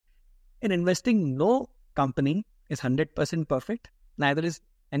In investing, no company is 100% perfect. Neither is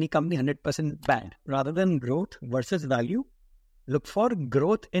any company 100% bad. Rather than growth versus value, look for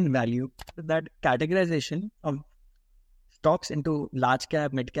growth in value. That categorization of stocks into large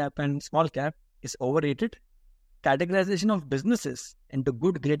cap, mid cap, and small cap is overrated. Categorization of businesses into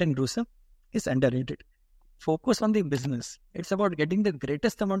good, great, and gruesome is underrated. Focus on the business. It's about getting the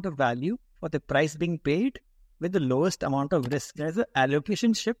greatest amount of value for the price being paid with the lowest amount of risk. There's an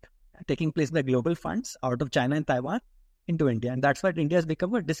allocation shift taking place by global funds out of China and Taiwan into India. And that's why India has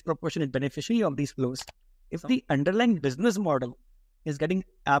become a disproportionate beneficiary of these flows. If the underlying business model is getting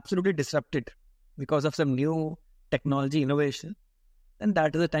absolutely disrupted because of some new technology innovation, then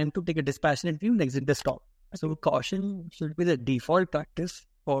that is the time to take a dispassionate view and exit the stock. So caution should be the default practice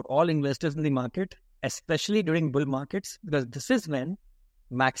for all investors in the market, especially during bull markets, because this is when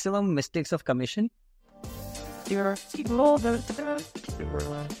maximum mistakes of commission.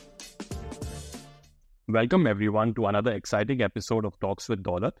 Welcome everyone to another exciting episode of Talks with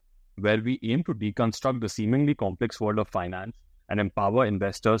Daulat, where we aim to deconstruct the seemingly complex world of finance and empower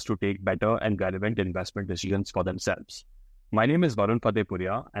investors to take better and relevant investment decisions for themselves. My name is Varun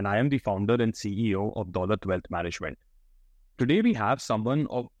Fatehpuria, and I am the founder and CEO of Daulat Wealth Management. Today we have someone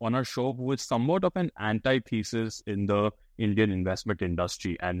on our show who is somewhat of an antithesis in the Indian investment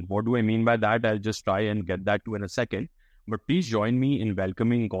industry. And what do I mean by that? I'll just try and get that to in a second. But please join me in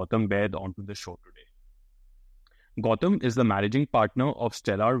welcoming Gautam Baid onto the show today. Gautam is the managing partner of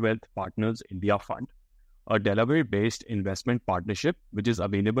Stellar Wealth Partners India Fund, a Delaware-based investment partnership which is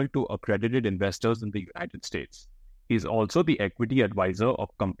available to accredited investors in the United States. He is also the equity advisor of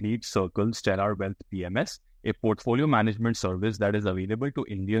Complete Circle Stellar Wealth PMS, a portfolio management service that is available to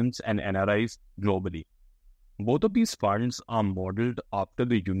Indians and NRIs globally. Both of these funds are modeled after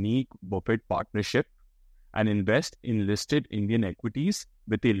the unique Buffett partnership and invest in listed Indian equities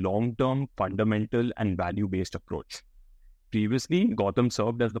with a long-term, fundamental and value-based approach. Previously, Gautam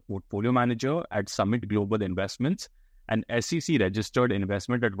served as the portfolio manager at Summit Global Investments, an SEC-registered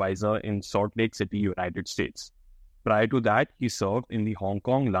investment advisor in Salt Lake City, United States. Prior to that, he served in the Hong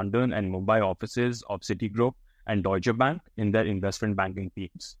Kong, London, and Mumbai offices of Citigroup and Deutsche Bank in their investment banking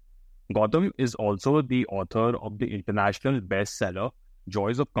teams. Gautam is also the author of the international bestseller,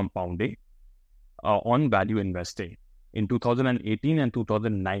 Joys of Compounding, on value investing. In 2018 and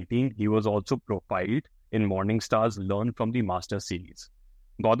 2019, he was also profiled in Morningstar's Learn from the Master series.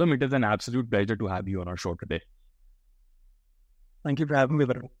 Gautam, it is an absolute pleasure to have you on our show today. Thank you for having me,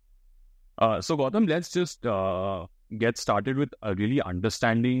 Varun. So Gautam, let's just get started with really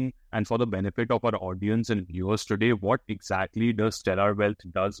understanding, and for the benefit of our audience and viewers today, what exactly does Stellar Wealth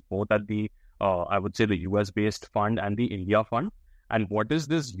does both at the, I would say the US-based fund and the India fund, and what is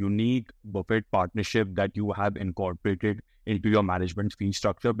this unique Buffett partnership that you have incorporated into your management fee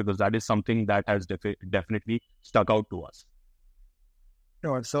structure? Because that is something that has definitely stuck out to us.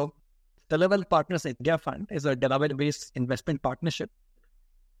 Sure. So Stellar Wealth Partners India Fund is a Delaware-based investment partnership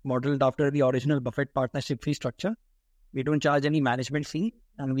modeled after the original Buffett partnership fee structure. We don't charge any management fee,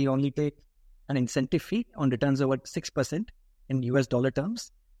 and we only take an incentive fee on returns over 6% in US dollar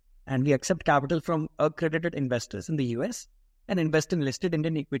terms. And we accept capital from accredited investors in the US and invest in listed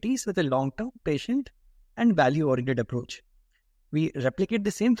Indian equities with a long-term, patient, and value-oriented approach. We replicate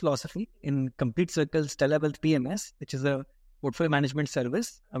the same philosophy in Complete Circle Stellar Wealth PMS, which is a portfolio management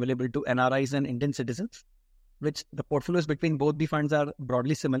service available to NRIs and Indian citizens, which the portfolios between both the funds are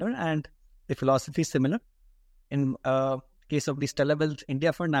broadly similar and the philosophy is similar. In case of the Stellar Wealth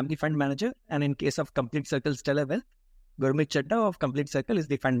India Fund, I'm the fund manager, and in case of Complete Circle Stellar Wealth, Gurmeet Chadda of Complete Circle is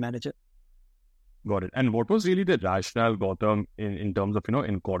the fund manager. Got it. And what was really the rationale, Gautam, in terms of,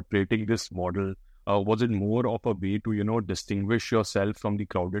 incorporating this model? Was it more of a way to, distinguish yourself from the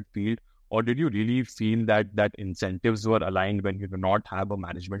crowded field? Or did you really feel that incentives were aligned when you do not have a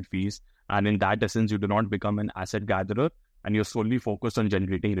management fees? And in that essence, you do not become an asset gatherer and you're solely focused on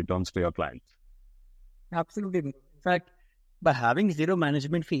generating returns for your clients? Absolutely. In fact, by having zero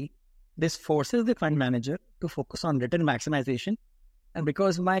management fee, this forces the fund manager to focus on return maximization. And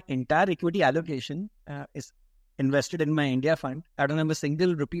because my entire equity allocation is invested in my India fund, I don't have a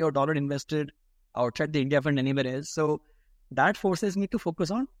single rupee or dollar invested outside the India fund anywhere else. So that forces me to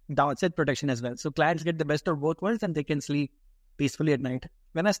focus on downside protection as well. So clients get the best of both worlds and they can sleep peacefully at night.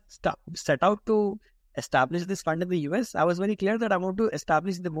 When I set out to establish this fund in the US, I was very clear that I want to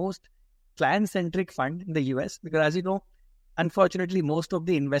establish the most client-centric fund in the US, because as you know, unfortunately, most of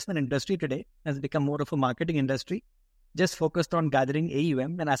the investment industry today has become more of a marketing industry, just focused on gathering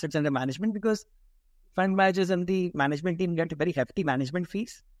AUM and assets under management, because fund managers and the management team get very hefty management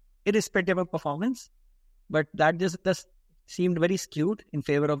fees, irrespective of performance. But that just seemed very skewed in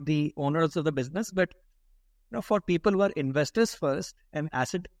favor of the owners of the business. But for people who are investors first and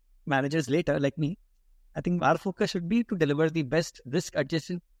asset managers later, like me, I think our focus should be to deliver the best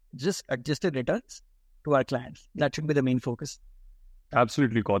risk-adjusted returns to our clients. That should be the main focus.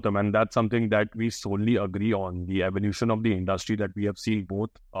 Absolutely, Gautam. And that's something that we solely agree on, the evolution of the industry that we have seen both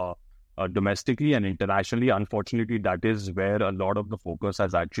domestically and internationally. Unfortunately, that is where a lot of the focus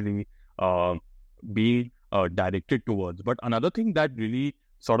has actually been directed towards. But another thing that really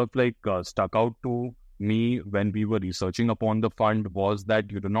sort of stuck out to me when we were researching upon the fund was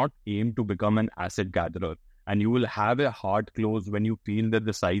that you do not aim to become an asset gatherer, and you will have a hard close when you feel that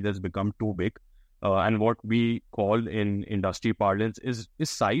the size has become too big. And what we call in industry parlance is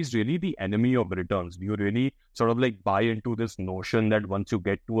size really the enemy of returns? Do you really sort of buy into this notion that once you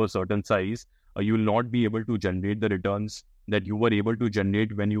get to a certain size, you will not be able to generate the returns that you were able to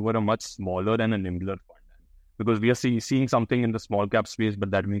generate when you were a much smaller and a nimbler fund? Because we are seeing something in the small cap space,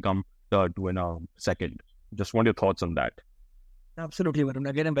 but that will come to in a second. Just want your thoughts on that. Absolutely, Varun.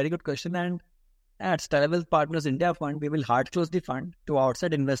 Again, a very good question. And at Stellar Partners India Fund, we will hard close the fund to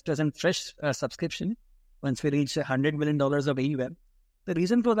outside investors and fresh subscription once we reach $100 million of AUM. The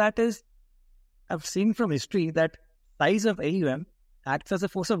reason for that is I've seen from history that size of AUM acts as a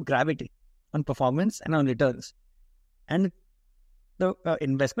force of gravity on performance and on returns. And the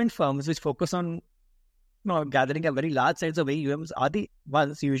investment firms which focus on gathering a very large size of AUMs are the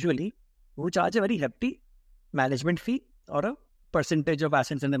ones usually who charge a very hefty management fee or a percentage of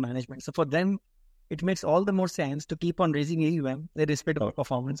assets under management. So for them, it makes all the more sense to keep on raising AUM, irrespective of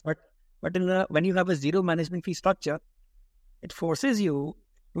performance. But when you have a zero management fee structure, it forces you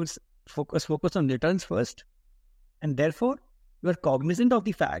to focus on returns first. And therefore, you are cognizant of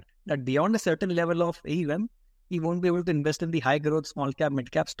the fact that beyond a certain level of AUM, you won't be able to invest in the high growth, small cap,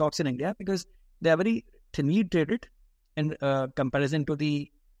 mid cap stocks in India because they are very thinly traded in comparison to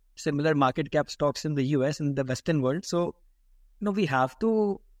the similar market cap stocks in the US and the Western world. So, we have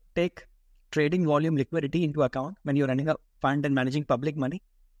to take trading volume liquidity into account when you're running a fund and managing public money.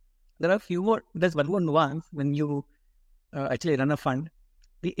 There's one more nuance when you actually run a fund.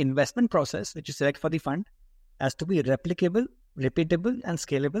 The investment process, which you select for the fund, has to be replicable, repeatable, and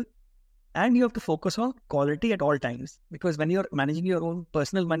scalable. And you have to focus on quality at all times. Because when you're managing your own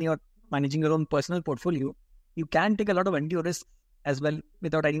personal money or managing your own personal portfolio, you can take a lot of undue risk as well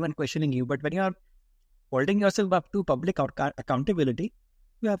without anyone questioning you. But when you're holding yourself up to public accountability,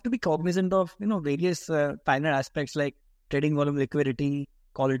 you have to be cognizant of various finer aspects like trading volume, liquidity,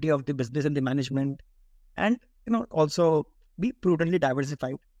 quality of the business and the management, and also be prudently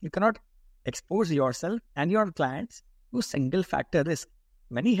diversified. You cannot expose yourself and your clients to single factor risk.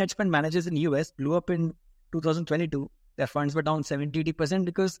 Many hedge fund managers in US blew up in 2022. Their funds were down 70-80%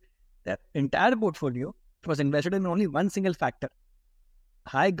 because their entire portfolio was invested in only one single factor,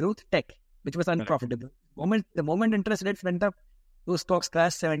 high growth tech, which was unprofitable. The moment interest rates went up, those stocks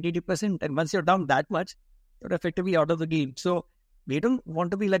crashed 70-80%. And once you're down that much, you're effectively out of the game. So we don't want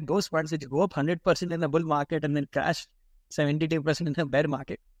to be like those funds which go up 100% in the bull market and then crash 70-80% in the bear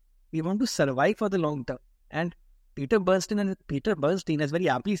market. We want to survive for the long term. And Peter Bernstein has very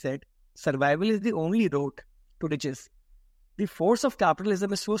aptly said, survival is the only road to riches. The force of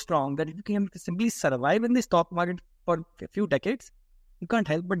capitalism is so strong that if you can simply survive in the stock market for a few decades, you can't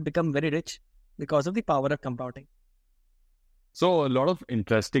help but become very rich because of the power of compounding. So a lot of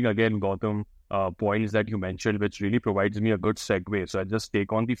interesting, again, Gautam, points that you mentioned, which really provides me a good segue. So I just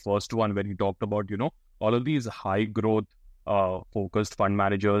take on the first one where you talked about, all of these high growth focused fund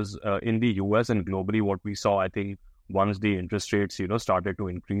managers in the US and globally. What we saw, I think, once the interest rates, started to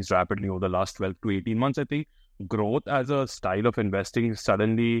increase rapidly over the last 12 to 18 months, I think growth as a style of investing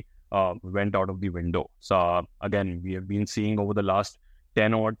suddenly went out of the window. So again, we have been seeing over the last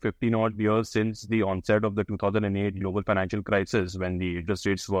 10 or 15 odd years since the onset of the 2008 global financial crisis, when the interest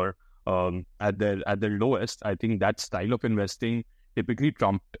rates were at their lowest, I think that style of investing typically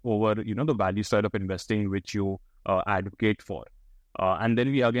trumped over, the value side of investing, which you advocate for. And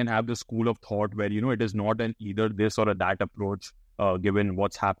then we again have the school of thought where, it is not an either this or a that approach, given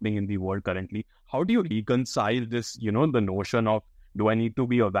what's happening in the world currently. How do you reconcile this, the notion of, do I need to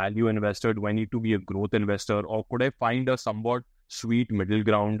be a value investor? Do I need to be a growth investor? Or could I find a somewhat sweet middle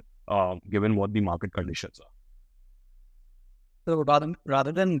ground, given what the market conditions are? So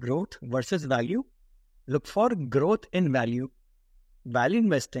rather than growth versus value, look for growth in value. Value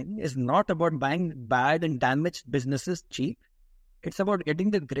investing is not about buying bad and damaged businesses cheap. It's about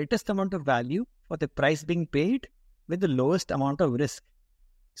getting the greatest amount of value for the price being paid with the lowest amount of risk.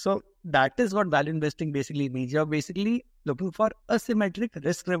 So that is what value investing basically means. You're basically looking for asymmetric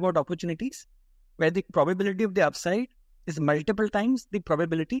risk-reward opportunities where the probability of the upside is multiple times the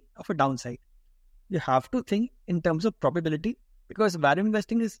probability of a downside. You have to think in terms of probability, because value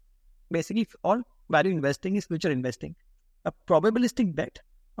investing is basically, all value investing is future investing, a probabilistic bet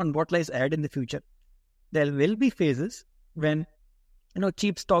on what lies ahead in the future. There will be phases when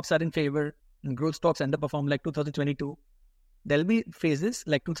cheap stocks are in favor and growth stocks underperform, like 2022. There'll be phases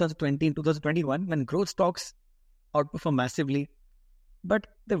like 2020 and 2021 when growth stocks outperform massively. But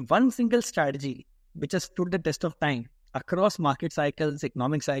the one single strategy which has stood the test of time across market cycles,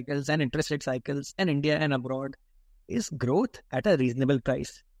 economic cycles, and interest rate cycles, in India and abroad, is growth at a reasonable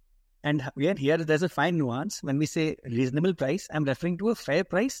price. And here there's a fine nuance. When we say reasonable price, I'm referring to a fair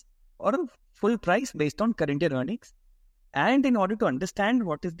price or a full price based on current year earnings. And in order to understand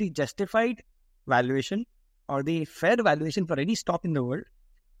what is the justified valuation or the fair valuation for any stock in the world,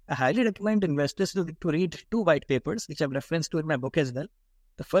 I highly recommend investors to read two white papers, which I've referenced to in my book as well.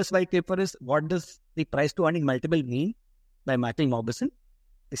 The first white paper is What Does the Price to Earning Multiple Mean by Michael Mauboussin.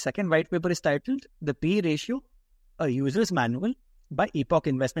 The second white paper is titled The P/E Ratio, a User's Manual by Epoch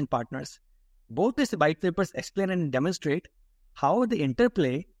Investment Partners. Both these white papers explain and demonstrate how the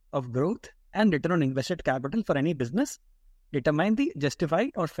interplay of growth and return on invested capital for any business determine the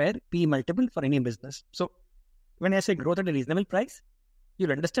justified or fair P multiple for any business. So when I say growth at a reasonable price,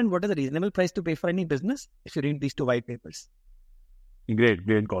 you'll understand what is a reasonable price to pay for any business if you read these two white papers. Great,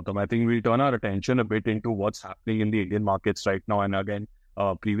 Gautam. I think we'll turn our attention a bit into what's happening in the Indian markets right now. And again,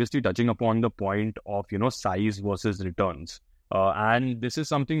 previously touching upon the point of, size versus returns. And this is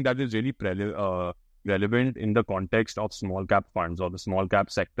something that is really relevant in the context of small cap funds or the small cap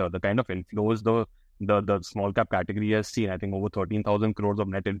sector. The kind of inflows the small cap category has seen, I think, over 13,000 crores of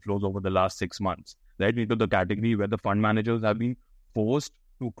net inflows over the last 6 months, right? Into the category where the fund managers have been forced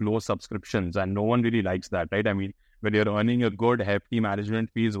to close subscriptions, and no one really likes that, right? I mean, when you're earning a good, hefty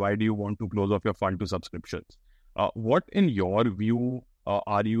management fees, why do you want to close off your fund to subscriptions? What, in your view,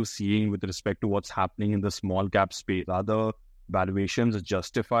 are you seeing with respect to what's happening in the small cap space? Are the valuations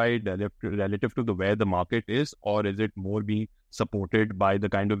justified relative to where the market is, or is it more being supported by the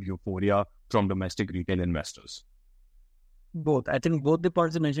kind of euphoria from domestic retail investors? Both. I think both the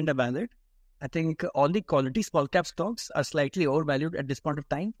points you mentioned are valid. I think all the quality small cap stocks are slightly overvalued at this point of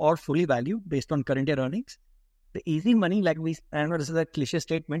time, or fully valued based on current year earnings. The easy money, I know this is a cliche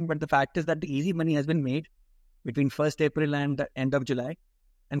statement, but the fact is that the easy money has been made between 1st April and the end of July.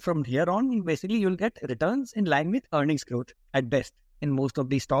 And from here on, basically, you'll get returns in line with earnings growth at best in most of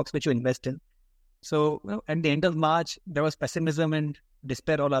these stocks which you invest in. So at the end of March, there was pessimism and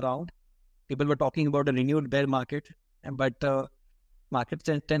despair all around. People were talking about a renewed bear market, but markets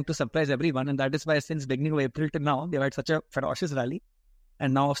tend to surprise everyone. And that is why since beginning of April to now, they've had such a ferocious rally.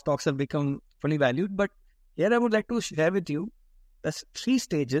 And now stocks have become fully valued. But here I would like to share with you there's 3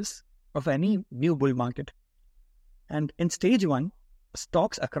 stages of any new bull market. And in stage 1,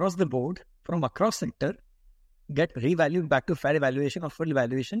 stocks across the board from across sector get revalued back to fair valuation or full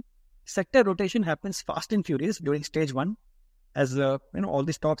valuation. Sector rotation happens fast and furious during stage 1 as all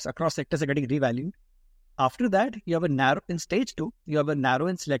the stocks across sectors are getting revalued. After that, you have in stage 2, you have a narrow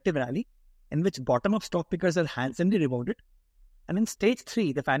and selective rally in which bottom-up stock pickers are handsomely rewarded. And in stage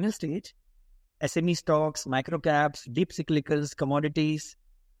 3, the final stage, SME stocks, micro caps, deep cyclicals, commodities,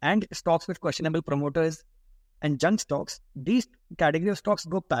 and stocks with questionable promoters and junk stocks, these category of stocks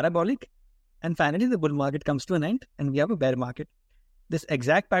go parabolic, and finally the bull market comes to an end and we have a bear market. This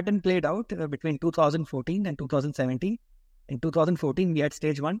exact pattern played out between 2014 and 2017. In 2014, we had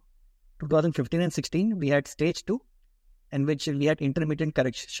stage 1. 2015 and 16, we had stage 2, in which we had intermittent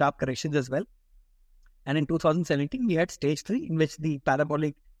sharp corrections as well. And in 2017, we had stage 3, in which the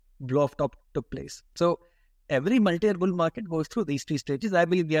parabolic blow-off top took place. So every multi-year bull market goes through these 3 stages. I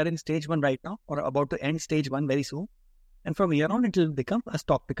believe we are in stage 1 right now, or about to end stage 1 very soon. And from here on, it will become a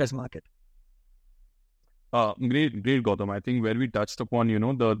stock pickers market. Great, Gautam. I think where we touched upon,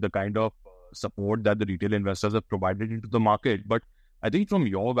 the kind of support that the retail investors have provided into the market. But I think from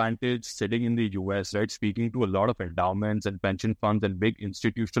your vantage, sitting in the US, right, speaking to a lot of endowments and pension funds and big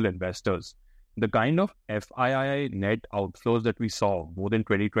institutional investors, the kind of FII net outflows that we saw both in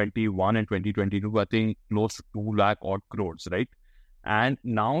 2021 and 2022, I think close to 2 lakh odd crores, right? And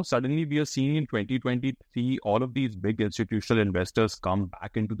now suddenly we are seeing in 2023, all of these big institutional investors come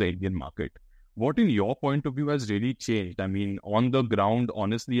back into the Indian market. What in your point of view has really changed? I mean, on the ground,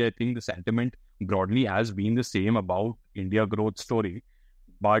 honestly, I think the sentiment broadly has been the same about India growth story.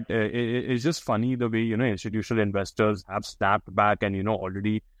 But it's just funny the way, institutional investors have snapped back and,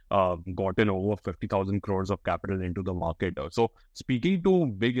 already gotten over 50,000 crores of capital into the market. So speaking to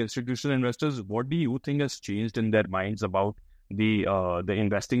big institutional investors, what do you think has changed in their minds about the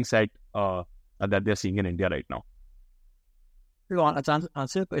investing set that they're seeing in India right now? To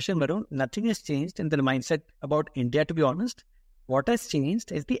answer your question, Varun, nothing has changed in the mindset about India, to be honest. What has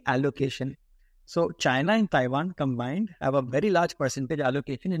changed is the allocation. So China and Taiwan combined have a very large percentage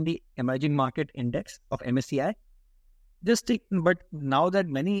allocation in the emerging market index of MSCI. But now that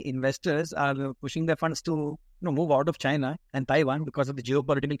many investors are pushing their funds to move out of China and Taiwan because of the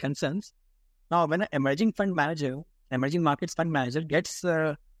geopolitical concerns, now when an emerging markets fund manager gets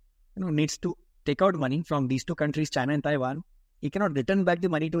needs to take out money from these two countries, China and Taiwan, he cannot return back the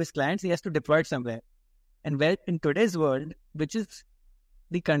money to his clients. He has to deploy it somewhere. And where in today's world, which is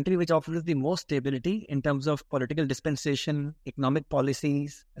the country which offers the most stability in terms of political dispensation, economic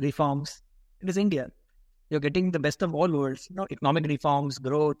policies, reforms, it is India. You're getting the best of all worlds, economic reforms,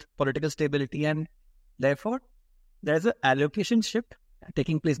 growth, political stability, and therefore there's an allocation shift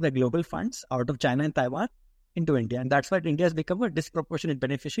taking place by global funds out of China and Taiwan into India. And that's why India has become a disproportionate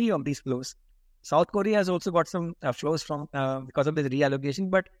beneficiary of these flows. South Korea has also got some flows from because of this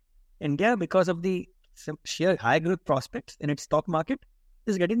reallocation, but India, because of the sheer high growth prospects in its stock market,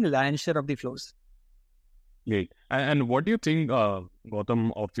 is getting the lion's share of the flows. Great. And what do you think,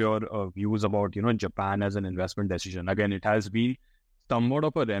 Gautam, of your views about, Japan as an investment decision? Again, it has been somewhat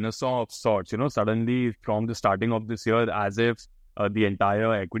of a renaissance of sorts, suddenly from the starting of this year, as if the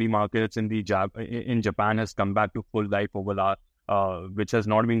entire equity markets in Japan has come back to full life which has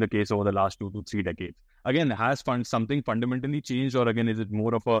not been the case over the last 2 to 3 decades. Again, has something fundamentally changed, or again, is it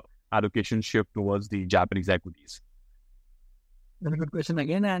more of a allocation shift towards the Japanese equities? That's a good question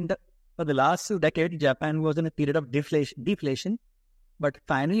again. And for the last 2 decades, Japan was in a period of deflation. But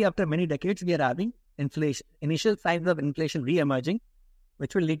finally, after many decades, we are having inflation, initial signs of inflation re-emerging,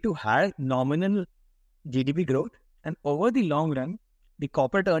 which will lead to higher nominal GDP growth. And over the long run, the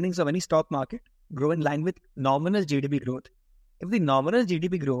corporate earnings of any stock market grow in line with nominal GDP growth. If the nominal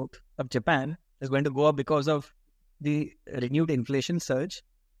GDP growth of Japan is going to go up because of the renewed inflation surge,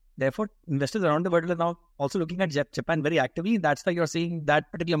 therefore, investors around the world are now also looking at Japan very actively. That's why you're seeing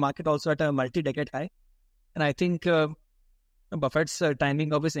that particular market also at a multi-decade high. And I think Buffett's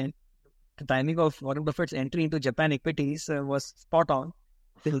timing of Warren Buffett's entry into Japan equities was spot on.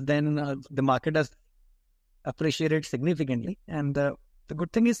 Till then, the market has appreciated significantly. And the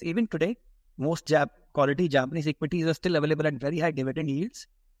good thing is, even today, most quality Japanese equities are still available at very high dividend yields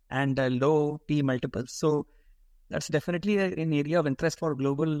and low P multiples. So that's definitely an area of interest for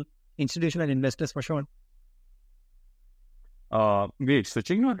global institutional investors for sure. Wait,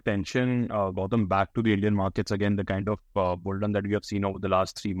 switching our attention, Gautam, back to the Indian markets again, the kind of bull run that we have seen over the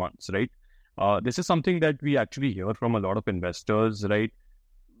last 3 months, right? This is something that we actually hear from a lot of investors, right?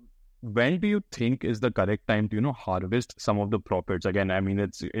 When do you think is the correct time to, harvest some of the profits? Again, I mean,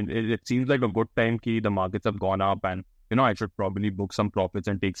 it seems like a good time the markets have gone up and, I should probably book some profits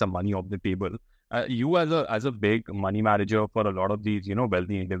and take some money off the table. You as a big money manager for a lot of these,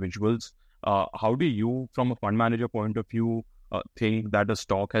 wealthy individuals, how do you, from a fund manager point of view, think that a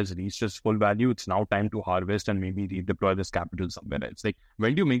stock has reached its full value? It's now time to harvest and maybe redeploy this capital somewhere else. Like,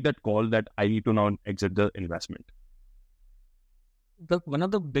 when do you make that call that I need to now exit the investment? One of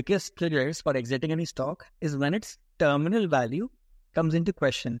the biggest triggers for exiting any stock is when its terminal value comes into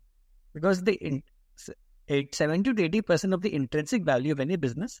question, because 70 to 80% of the intrinsic value of any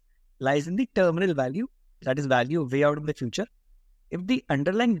business lies in the terminal value, that is value way out in the future. If the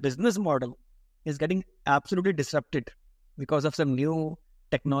underlying business model is getting absolutely disrupted because of some new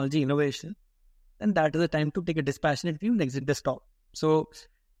technology innovation, then that is the time to take a dispassionate view and exit the stock. So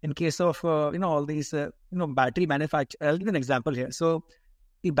in case of, all these, battery manufacturers, I'll give an example here. So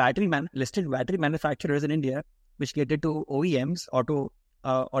the listed battery manufacturers in India, which cater to OEMs,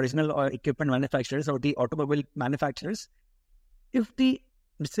 original equipment manufacturers, or the automobile manufacturers,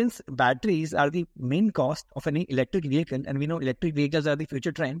 since batteries are the main cost of any electric vehicle, and we know electric vehicles are the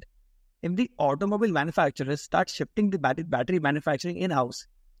future trend, if the automobile manufacturers start shifting the battery manufacturing in-house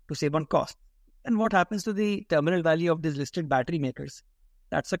to save on cost, then what happens to the terminal value of these listed battery makers?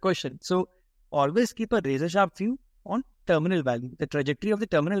 That's a question. So always keep a razor-sharp view on terminal value. The trajectory of the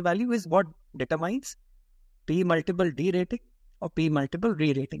terminal value is what determines P multiple D rating or P multiple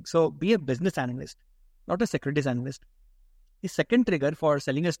re-rating. So be a business analyst, not a securities analyst. The second trigger for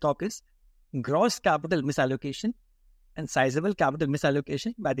selling a stock is gross capital misallocation and sizable capital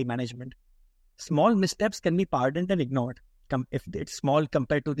misallocation by the management. Small missteps can be pardoned and ignored if it's small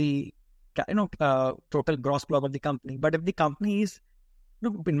compared to the total gross block of the company. But if the company is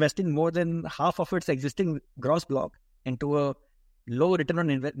investing more than half of its existing gross block into a low return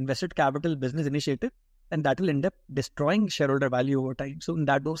on invested capital business initiative, then that will end up destroying shareholder value over time. So in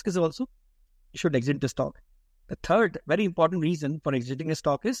those cases also, you should exit the stock. The third very important reason for exiting a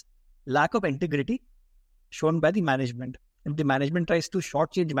stock is lack of integrity shown by the management. If the management tries to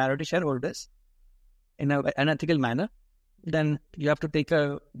shortchange minority shareholders in an unethical manner, then you have to take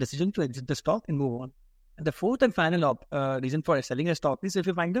a decision to exit the stock and move on. And the fourth and final reason for selling a stock is if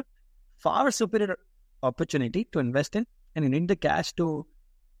you find a far superior opportunity to invest in and you need the cash to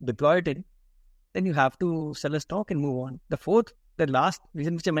deploy it in, then you have to sell a stock and move on. The last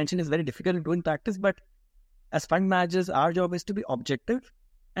reason which I mentioned is very difficult to do in practice, but as fund managers, our job is to be objective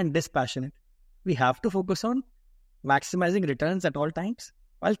and dispassionate. We have to focus on maximizing returns at all times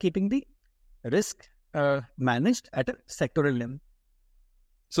while keeping the risk managed at a sectoral level.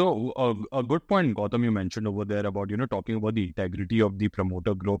 So a good point, Gautam, you mentioned over there about, talking about the integrity of the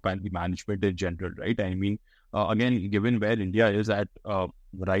promoter group and the management in general, right? I mean, again, given where India is at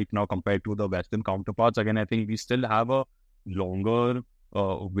right now compared to the Western counterparts, again, I think we still have a longer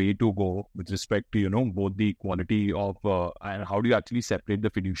way to go with respect to, both the quality of and how do you actually separate the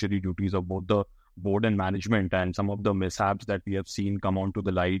fiduciary duties of both the board and management, and some of the mishaps that we have seen come onto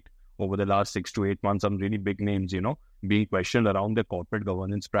the light over the last 6 to 8 months, some really big names, being questioned around the corporate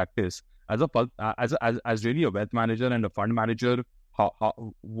governance practice. As really a wealth manager and a fund manager,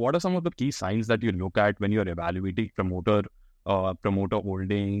 what are some of the key signs that you look at when you're evaluating promoter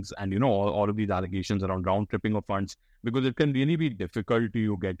holdings and all of these allegations around round tripping of funds? Because it can really be difficult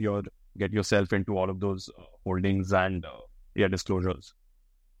to get yourself into all of those holdings and disclosures.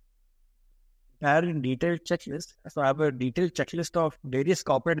 I have a detailed checklist. So I have a detailed checklist of various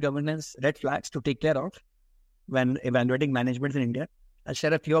corporate governance red flags to take care of when evaluating management in India. I'll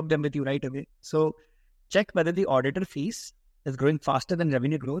share a few of them with you right away. So check whether the auditor fees is growing faster than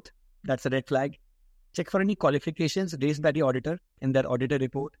revenue growth. That's a red flag. Check for any qualifications raised by the auditor in their auditor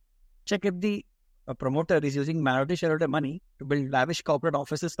report. Check if the promoter is using minority shareholder money to build lavish corporate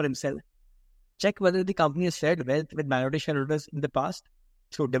offices for himself. Check whether the company has shared wealth with minority shareholders in the past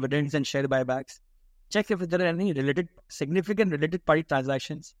through dividends and share buybacks. Check if there are any significant related party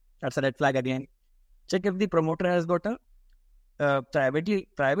transactions. That's a red flag again. Check if the promoter has got a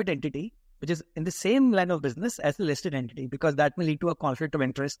private entity which is in the same line of business as the listed entity, because that may lead to a conflict of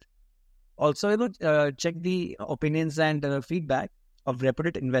interest. Also, check the opinions and feedback of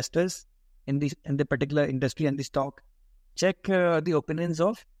reputed investors in the particular industry and the stock. Check the opinions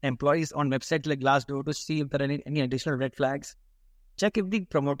of employees on websites like Glassdoor to see if there are any additional red flags. Check if the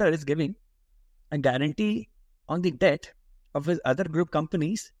promoter is giving a guarantee on the debt of his other group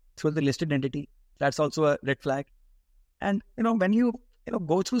companies through the listed entity. That's also a red flag. And when you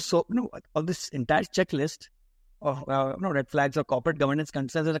go through all this entire checklist of red flags or corporate governance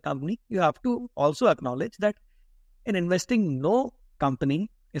concerns as a company, you have to also acknowledge that in investing, no company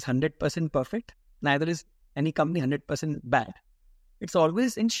is 100% perfect. Neither is any company 100% bad. It's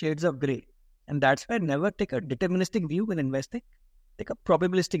always in shades of gray. And that's why never take a deterministic view when investing. Take a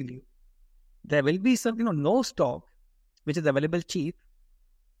probabilistic view. There will be some, no stock which is available cheap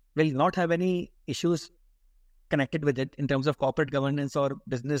will not have any issues connected with it in terms of corporate governance or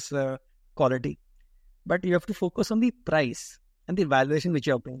business quality. But you have to focus on the price and the valuation which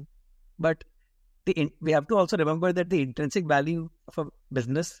you are paying. But we have to also remember that the intrinsic value of a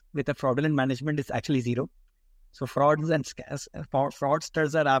business with a fraudulent management is actually zero. So frauds and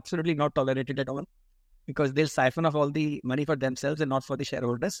fraudsters are absolutely not tolerated at all, because they'll siphon off all the money for themselves and not for the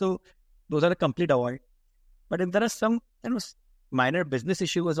shareholders. So those are a complete avoid. But if there are some minor business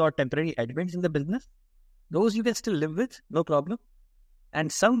issues or temporary headwinds in the business, those you can still live with, no problem. And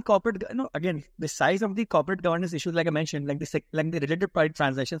some corporate, again, the size of the corporate governance issues, like I mentioned, like the related party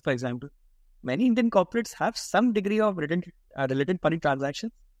transactions, for example, many Indian corporates have some degree of related party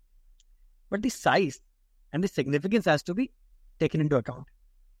transactions, but the size and the significance has to be taken into account.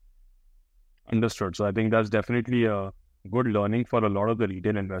 Understood. So I think that's definitely a good learning for a lot of the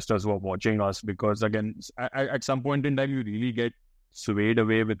retail investors who are watching us, because again, at some point in time, you really get swayed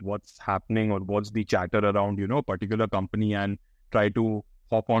away with what's happening or what's the chatter around, a particular company, and try to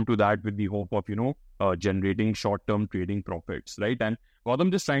hop onto that with the hope of, generating short-term trading profits, right? And Gautam,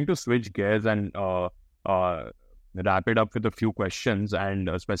 just trying to switch gears and wrap it up with a few questions, and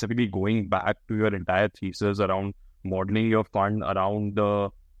specifically going back to your entire thesis around modeling your fund around the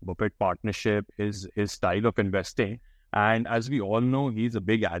Buffett partnership, his style of investing. And as we all know, he's a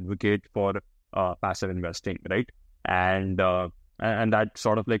big advocate for passive investing, right? And that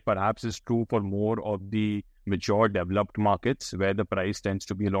sort of perhaps is true for more of the mature developed markets, where the price tends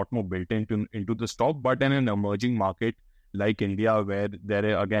to be a lot more built into the stock. But in an emerging market like India, where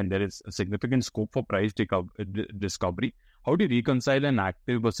there is a significant scope for price discovery, how do you reconcile an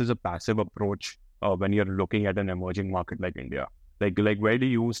active versus a passive approach when you're looking at an emerging market like India? Like where do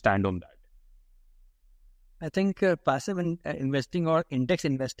you stand on that? I think passive investing or index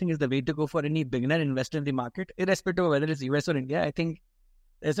investing is the way to go for any beginner investor in the market, irrespective of whether it's US or India. I think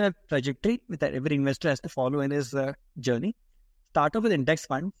there's a trajectory that every investor has to follow in his journey. Start off with index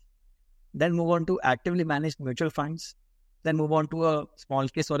funds, then move on to actively managed mutual funds, then move on to a small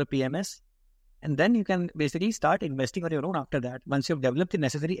case or a PMS. And then you can basically start investing on your own after that, once you've developed the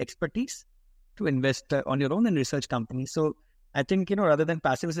necessary expertise to invest on your own and research companies. So I think, rather than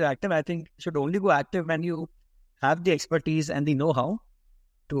passive versus active, I think you should only go active when you have the expertise and the know-how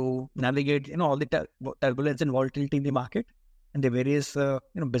to navigate, all the turbulence and volatility in the market and the various,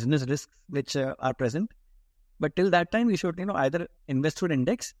 business risks which are present. But till that time, you should, either invest through an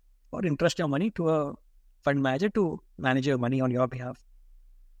index or entrust your money to a fund manager to manage your money on your behalf.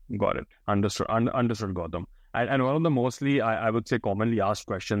 Got it. Understood, Gautam. And one of the mostly, I would say, commonly asked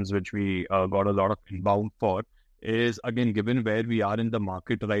questions which we got a lot of inbound for is, again, given where we are in the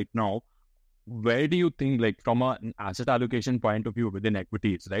market right now, where do you think, like from an asset allocation point of view within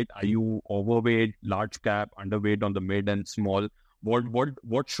equities, right? Are you overweight, large cap, underweight on the mid and small?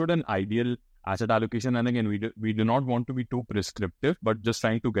 What should an ideal asset allocation? And again, we do not want to be too prescriptive, but just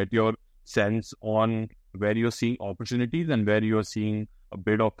trying to get your sense on where you're seeing opportunities and where you're seeing a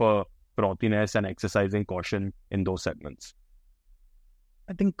bit of a frothiness and exercising caution in those segments.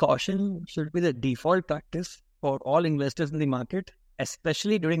 I think caution should be the default practice for all investors in the market,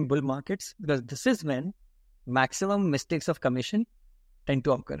 especially during bull markets, because this is when maximum mistakes of commission tend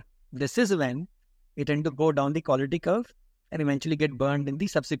to occur. This is when you tend to go down the quality curve and eventually get burned in the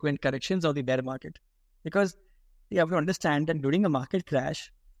subsequent corrections of the bear market. Because you have to understand that during a market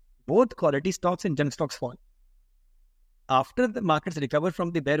crash, both quality stocks and junk stocks fall. After the markets recover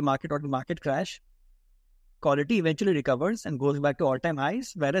from the bear market or the market crash, quality eventually recovers and goes back to all-time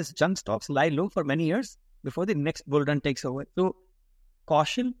highs, whereas junk stocks lie low for many years before the next bull run takes over. So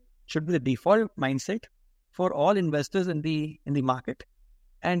caution should be the default mindset for all investors in the market.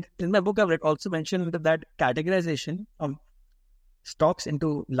 And in my book, I've also mentioned that categorization of stocks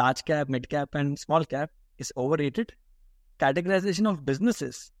into large cap, mid cap, and small cap is overrated. Categorization of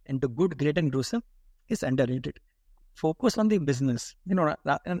businesses into good, great, and gruesome is underrated. Focus on the business,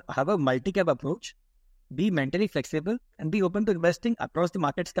 and have a multi-cap approach. Be mentally flexible and be open to investing across the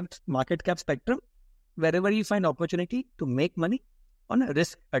market cap spectrum wherever you find opportunity to make money on a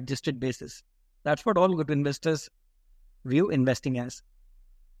risk-adjusted basis. That's what all good investors view investing as.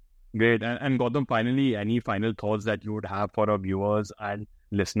 Great. And Gautam, finally, any final thoughts that you would have for our viewers and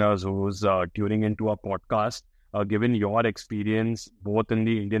listeners who's tuning into our podcast, given your experience both in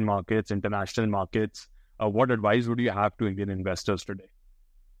the Indian markets, international markets, what advice would you have to Indian investors today?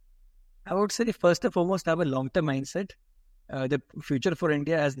 I would say first and foremost, have a long-term mindset. The future for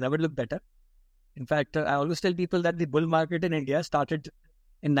India has never looked better. In fact, I always tell people that the bull market in India started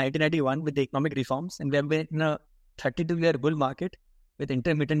in 1991 with the economic reforms, and we have been in a 32-year bull market with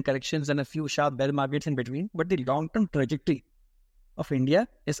intermittent corrections and a few sharp bear markets in between. But the long-term trajectory of India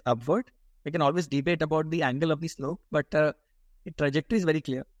is upward. We can always debate about the angle of the slope, but the trajectory is very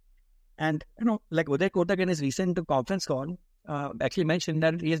clear. And, like Uday Kotak in his recent conference call actually mentioned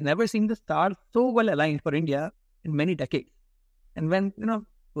that he has never seen the stars so well aligned for India in many decades. And when,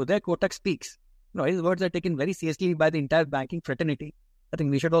 Uday Kotak speaks, his words are taken very seriously by the entire banking fraternity. I think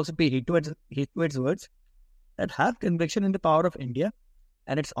we should also pay heed to its words that have conviction in the power of India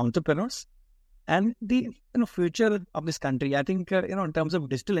and its entrepreneurs and the future of this country. I think, in terms of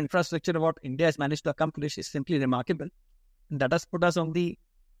digital infrastructure, what India has managed to accomplish is simply remarkable. And that has put us on the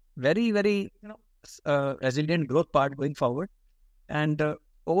very, very resilient growth part going forward. And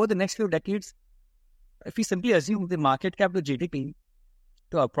over the next few decades, if we simply assume the market cap to GDP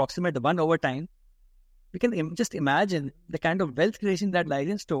to approximate 1 over time, we can just imagine the kind of wealth creation that lies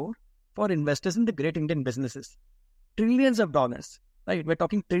in store for investors in the great Indian businesses. Trillions of dollars, right? We're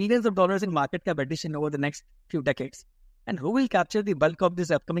talking trillions of dollars in market cap addition over the next few decades. And who will capture the bulk of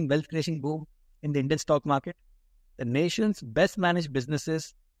this upcoming wealth creation boom in the Indian stock market? The nation's best managed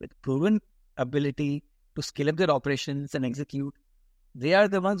businesses with proven ability to scale up their operations and execute. They are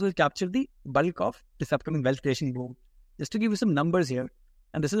the ones who will capture the bulk of this upcoming wealth creation boom. Just to give you some numbers here,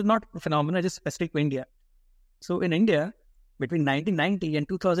 and this is not a phenomenon just specific to India. So in India, between 1990 and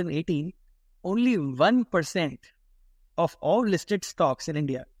 2018, only 1% of all listed stocks in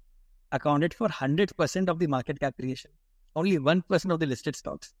India accounted for 100% of the market cap creation. Only 1% of the listed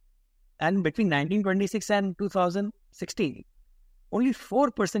stocks. And between 1926 and 2016, only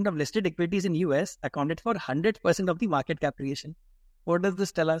 4% of listed equities in US accounted for 100% of the market cap creation. What does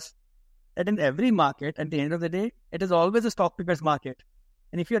this tell us? That in every market, at the end of the day, it is always a stock picker's market.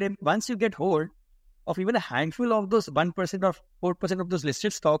 And once you get hold of even a handful of those 1% or 4% of those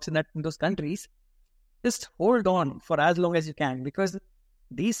listed stocks in those countries, just hold on for as long as you can, because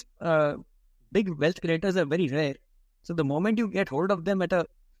these big wealth creators are very rare. So the moment you get hold of them at a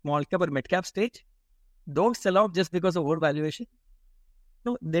small cap or mid cap stage, don't sell out just because of overvaluation.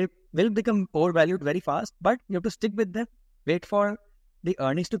 No, they will become overvalued very fast, but you have to stick with them, wait for the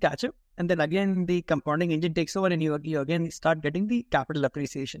earnings to catch up, and then again the compounding engine takes over and you again start getting the capital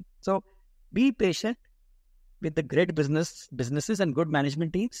appreciation. So be patient with the great businesses and good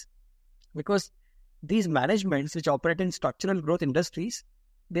management teams, because these managements which operate in structural growth industries,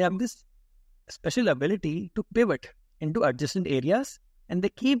 they have this special ability to pivot into adjacent areas, and they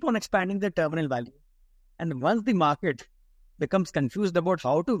keep on expanding their terminal value. And once the market becomes confused about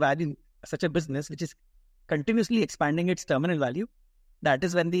how to value such a business which is continuously expanding its terminal value, that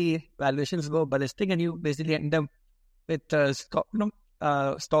is when the valuations go ballistic, and you basically end up with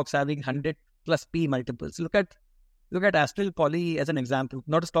stocks having 100 plus P multiples. Look at Astral Poly as an example,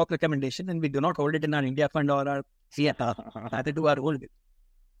 not a stock recommendation, and we do not hold it in our India fund or our CNR. Neither do our hold it.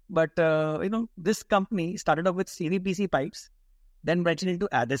 But this company started off with CVPC pipes, then ventured into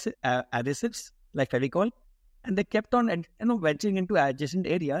adhesives like Fevicol, and they kept on venturing into adjacent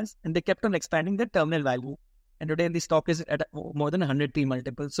areas, and they kept on expanding their terminal value. And today the stock is at more than 100 P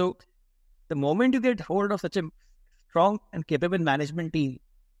multiple. So the moment you get hold of such a strong and capable management team,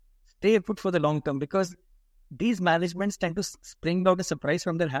 stay put for the long term, because these managements tend to spring out a surprise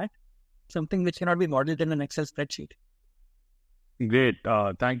from their hat, something which cannot be modeled in an Excel spreadsheet. Great.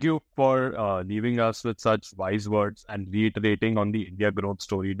 Thank you for leaving us with such wise words and reiterating on the India growth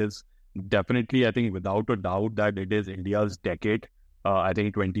story. It is definitely, I think, without a doubt that it is India's decade. I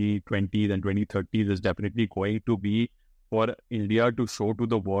think 2020s and 2030s is definitely going to be for India to show to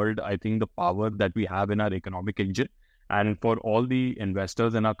the world, I think, the power that we have in our economic engine. And for all the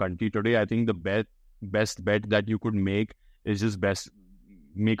investors in our country today, I think the best bet that you could make is just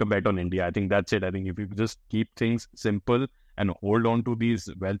make a bet on India. I think that's it. I think if you just keep things simple and hold on to these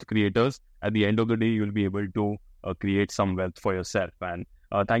wealth creators, at the end of the day, you'll be able to create some wealth for yourself. And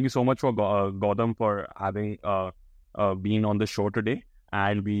thank you so much for Gautam for having been on the show today.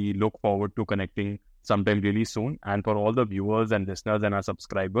 And we look forward to connecting sometime really soon. And for all the viewers and listeners and our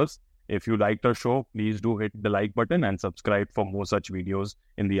subscribers, if you liked our show, please do hit the like button and subscribe for more such videos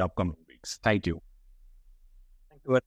in the upcoming weeks. Thank you.